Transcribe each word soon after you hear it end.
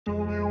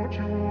I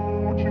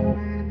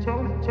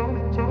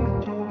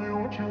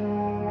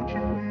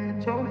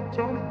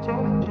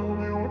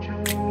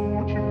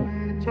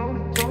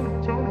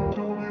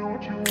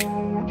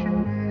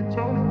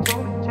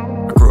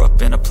grew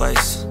up in a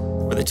place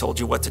where they told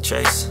you what to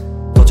chase,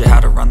 told you how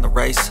to run the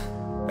race.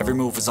 Every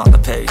move was on the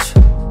page,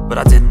 but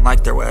I didn't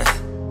like their way.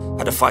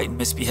 Had to fight and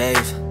misbehave,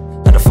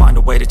 had to find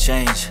a way to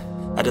change,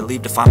 had to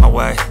leave to find my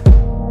way.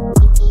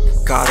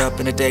 Caught up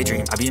in a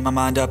daydream, I beat my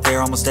mind up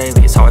there almost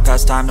daily. It's how I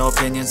pass time, no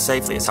opinions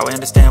safely. It's how I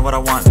understand what I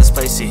want in this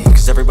place, see.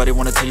 Cause everybody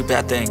wanna tell you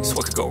bad things,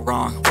 what could go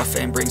wrong, what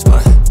fame brings.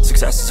 But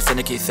success is a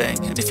finicky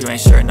thing, and if you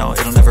ain't sure, no,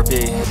 it'll never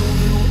be.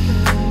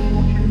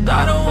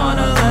 I don't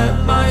wanna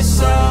let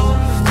myself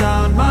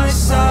down,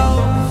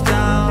 myself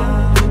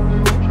down.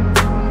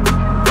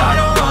 I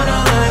don't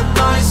wanna let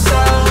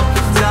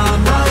myself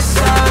down,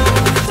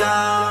 myself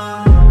down.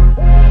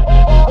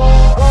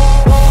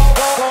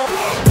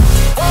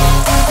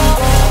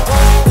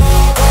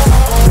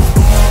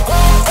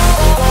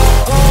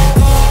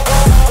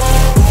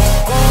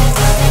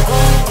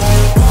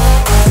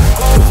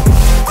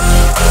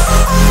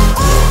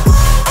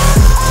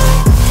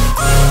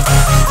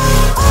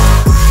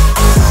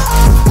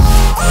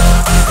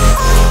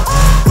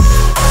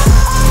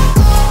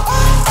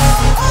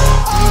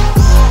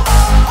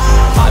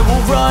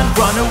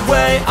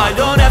 I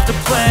don't have to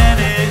plan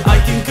it, I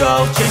can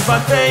go change my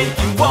fate.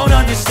 You won't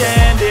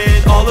understand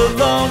it, all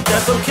alone,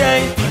 that's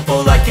okay.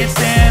 People I can't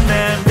stand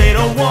them, they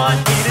don't want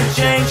me to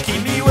change.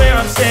 Keep me where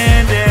I'm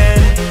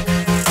standing,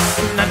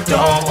 and I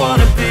don't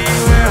wanna be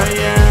where I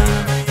am.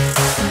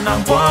 And I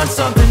want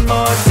something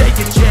more, take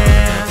a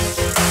chance.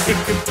 It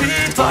could be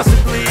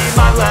possibly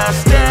my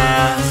last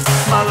dance,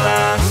 my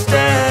last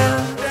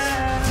dance.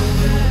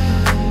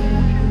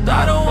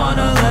 I don't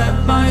wanna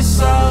let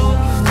myself